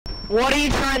What are you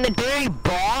trying to do,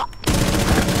 bot?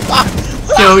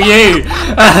 Kill you!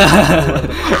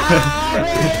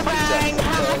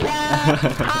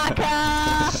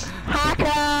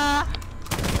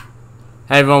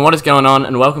 Hey everyone, what is going on,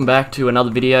 and welcome back to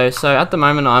another video. So at the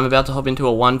moment I'm about to hop into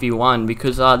a 1v1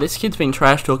 because this kid's been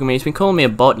trash talking me. He's been calling me a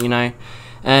bot, you know,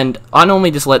 and I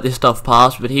normally just let this stuff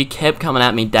pass, but he kept coming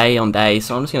at me day on day,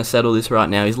 so I'm just going to settle this right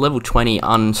now. He's level 20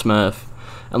 unsmurf.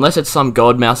 Unless it's some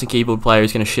god mouse and keyboard player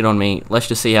who's going to shit on me. Let's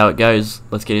just see how it goes.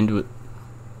 Let's get into it.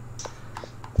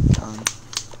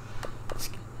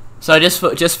 So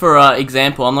just for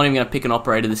example, I'm not even going to pick an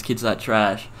operator. This kid's that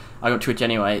trash. I got Twitch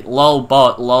anyway. Lol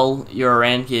bot, lol, you're a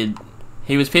rand kid.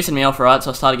 He was pissing me off, right?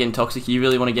 So I started getting toxic. You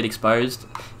really want to get exposed?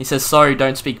 He says, sorry,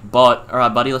 don't speak bot.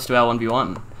 Alright buddy, let's do our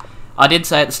 1v1. I did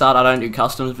say at the start I don't do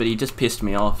customs, but he just pissed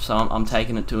me off, so I'm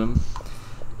taking it to him.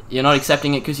 You're not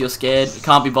accepting it because you're scared.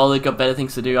 Can't be bothered, got better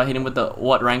things to do. I hit him with the,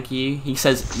 what rank are you? He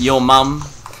says, your mum.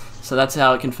 So that's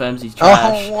how it confirms he's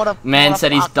trash. Man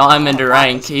said he's diamond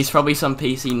rank. He's probably some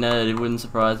PC nerd, it wouldn't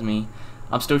surprise me.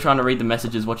 I'm still trying to read the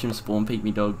messages, watch him spawn peek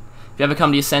me, dog. If you ever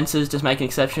come to your senses, just make an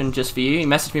exception just for you. He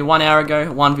messaged me 1 hour ago,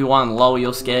 1v1, lol,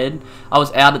 you're scared. I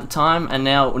was out at the time, and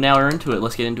now we're into it.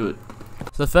 Let's get into it.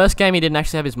 So the first game he didn't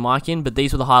actually have his mic in, but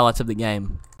these were the highlights of the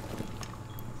game.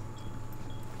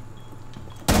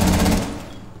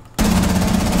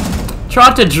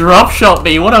 Tried to drop shot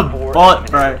me, what a bot,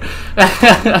 bro.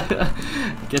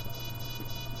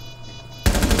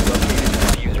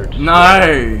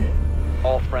 No.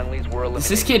 All friendlies were eliminated. Does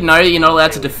this kid know that you're not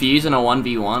allowed to defuse in a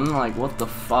 1v1? Like, what the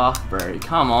fuck, bro?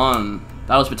 Come on.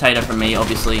 That was potato from me,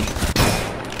 obviously.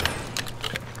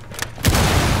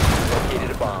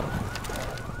 Located a bomb.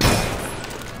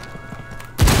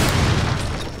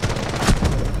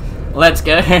 Let's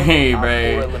go,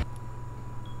 bro.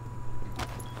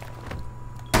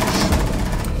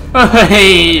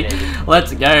 Hey,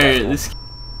 let's go. This.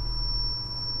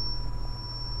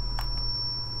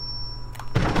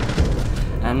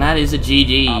 And that is a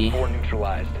GG.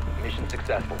 Mission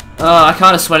successful. Oh, I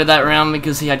kind of sweated that round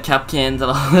because he had cap cans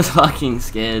and I was fucking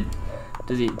scared.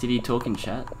 Did he talk in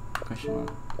chat? Question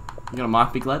mark. You got a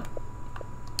mic, big lad?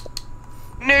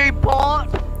 New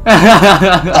bot.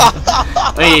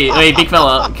 Wait, big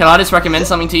fella. Can I just recommend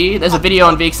something to you? There's a video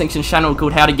on V-Extinction's channel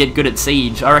called How to Get Good at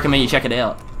Siege. I recommend you check it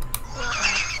out.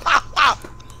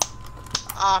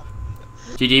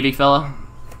 GG, big fella.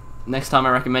 Next time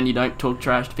I recommend you don't talk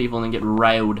trash to people and then get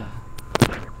railed.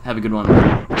 Have a good one.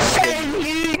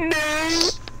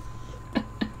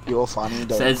 You're funny,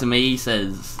 don't Says me,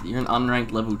 says you're an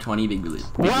unranked level 20 big lid.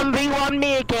 1v1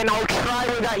 me again, I'll try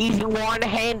without using one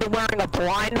hand and wearing a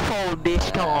blindfold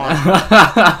this time.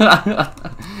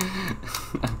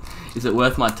 Is it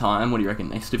worth my time? What do you reckon?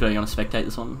 Next video, you want to spectate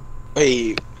this one?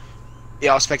 Hey,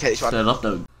 yeah, I'll spectate this one. Set it up,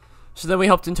 dog. So then we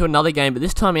hopped into another game, but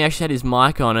this time he actually had his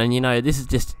mic on, and you know, this is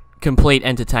just complete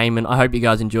entertainment. I hope you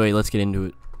guys enjoy. Let's get into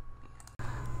it.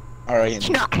 Alright. It's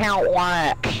not how it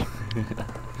works.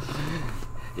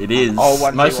 It is.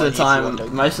 Oh, most of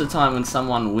the time when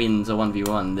someone wins a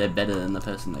 1v1, they're better than the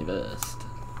person they versed.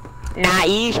 Nah,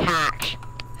 use hacks.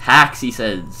 Hacks, he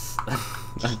says.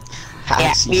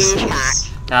 Hacks, yeah, use hacks.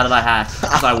 How did I hack?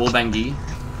 Because I wallbanged you.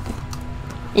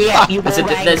 Yeah, you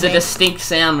there's a distinct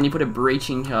sound when you put a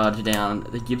breaching charge down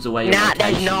that gives away your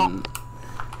location. There's not.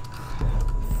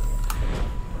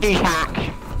 Use hacks.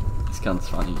 This cunt's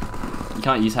funny. You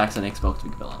can't use hacks on Xbox,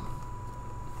 big fella.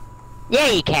 Yeah,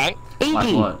 you can. Easy.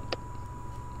 Like what?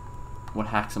 What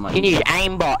hacks am I You can using? use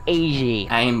aimbot, easy.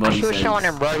 Aimbot, I'm sure someone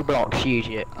in Roblox use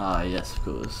it. Ah, yes, of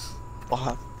course.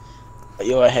 What?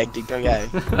 You're a hectic, okay?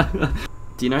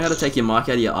 Do you know how to take your mic out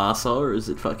of your arsehole, or is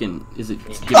it giving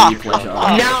you pleasure?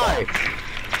 No!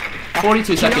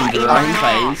 42-second drone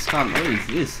phase? Can't, what is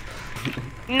this?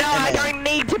 No, I don't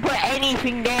need to put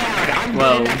anything down.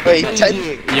 Well,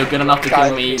 you're good enough to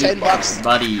kill me, $10.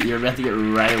 buddy. You're about to get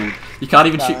railed. You can't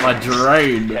even shoot my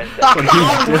drone. What are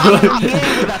you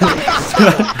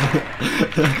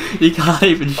doing? You can't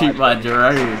even shoot my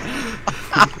drone.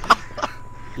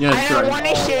 I don't want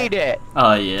to shoot it.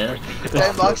 Oh yeah.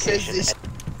 $10 says this.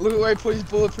 Look at where he put his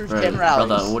bulletproof pen rallies.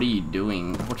 Brother, what are you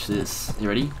doing? Watch this. You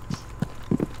ready?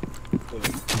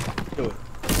 Do it.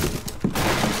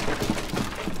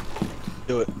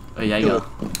 Do it. Oh yeah, go.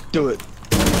 Do it.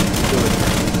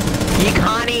 You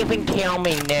can't even kill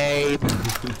me, noob.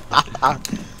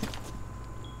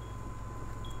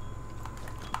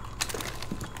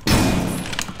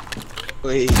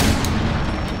 Wait.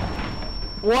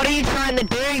 What are you trying to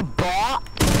do, bot?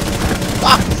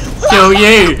 Kill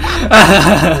you!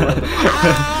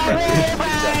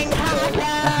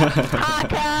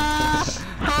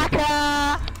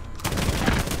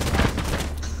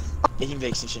 Get him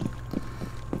vaccination.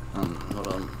 Hold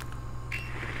on.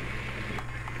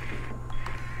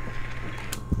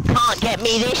 Can't get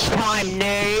me this time,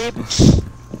 noob.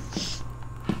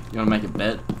 You wanna make a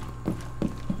bet?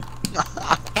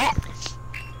 Yeah.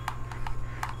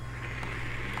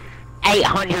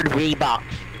 800 V-Bucks.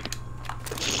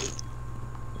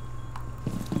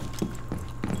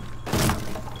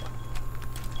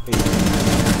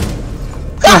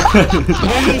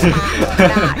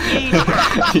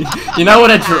 You know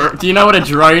what a do you know what a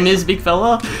drone is, big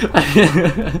fella? No,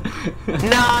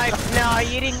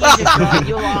 you didn't use a drone,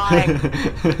 you're lying.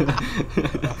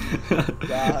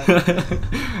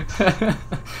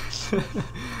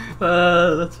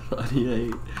 That's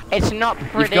funny, eh? It's not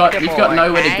predictable. You've got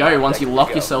nowhere okay? to go once you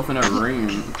lock yourself in a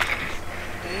room.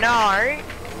 No,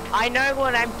 I know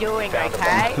what I'm doing,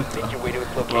 okay? Make your way to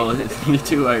its location. Well, it's only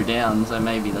 2-0 down, so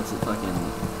maybe that's a fucking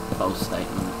false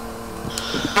statement.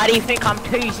 How do you think I'm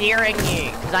 2-0-ing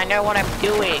you? Because I know what I'm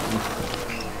doing.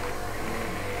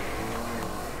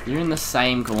 You're in the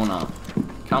same corner.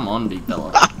 Come on, big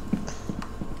fella.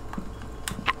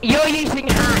 You're using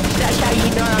hacks, that's how you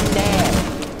know I'm there.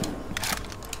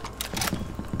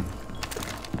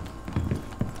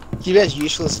 You guys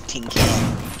useful as a tin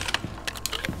can.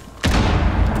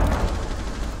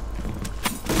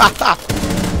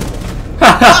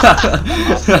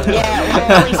 Yeah,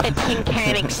 well, at least a tin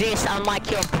can exists,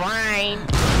 unlike your brain.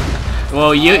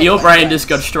 Well, your brain just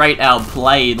got straight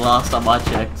outplayed last time I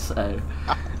checked, so.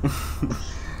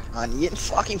 Man, you're getting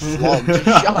fucking flogged. Just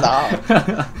shut up.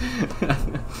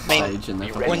 Sage in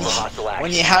there.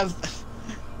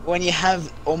 When you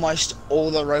have almost all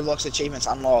the Roblox achievements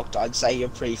unlocked, I'd say you're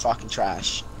pretty fucking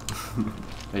trash.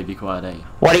 Maybe quite, eh?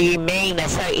 What do you mean? They're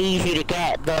so easy to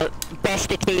get. The best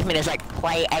achievement is like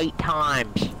play 8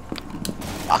 times.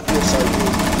 Fuck, you're so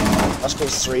good. Let's go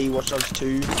 3, Watch Dogs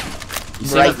 2. You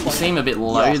seem a bit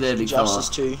low there, big fella. Justice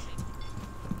 2.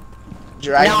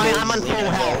 No, I'm on full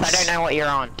health. I don't know what you're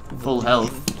on. Full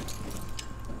health.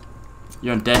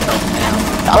 You're on dead health now.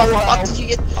 How the fuck did you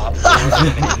get?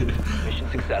 Mission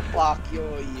successful. Fuck,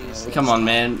 you're useless. Come on,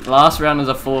 man. Last round was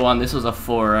a 4-1. This was a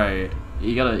 4-0.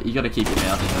 You gotta keep your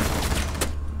mouth shut.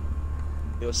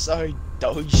 You're so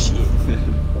dog shit.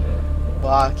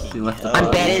 Fucking hell.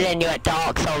 I'm better than you at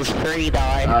Dark Souls 3,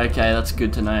 though. Okay, that's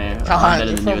good to know. I'm better You're than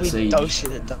you at probably Siege. dog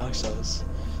shit at Dark Souls.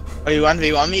 Are you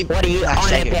 1v1 me? What are you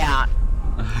on about?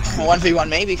 1v1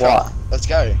 me, big fella. Let's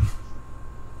go.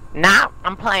 Nah,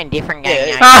 I'm playing different game.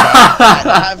 Yeah,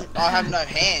 mate. I have no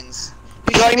hands.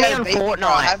 Join me on Fortnite.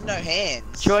 I have no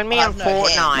hands. Join me on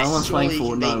Fortnite. No one's playing Surely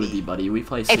you can Fortnite beat with me. you, buddy. We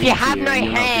play If Siege you have here no and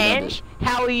you're not good at hands, it.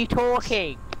 how are you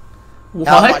talking? How am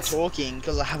I What? talking?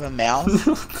 Because I have a mouth?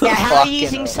 Yeah, how are you Fucking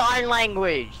using hell. sign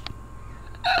language?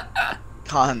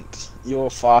 Cunt. You're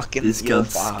fucking. This you're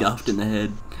guy's fucked. scuffed in the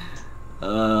head.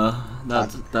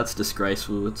 That's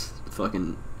disgraceful. It's the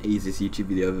fucking easiest YouTube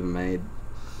video ever made.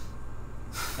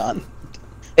 Cunt.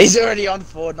 He's already on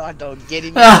Fortnite, dog. Get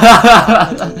him. Alright,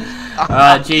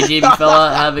 GG, big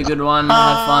fella. Have a good one.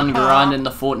 Have fun grinding the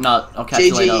Fortnite. I'll catch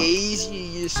you later. GG's, you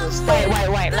useless.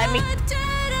 Wait, let me...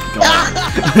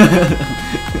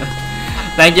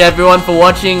 Thank you everyone for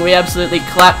watching. We absolutely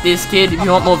clapped this kid. If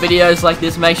you want more videos like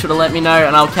this, make sure to let me know,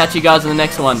 and I'll catch you guys in the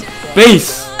next one.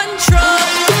 Peace!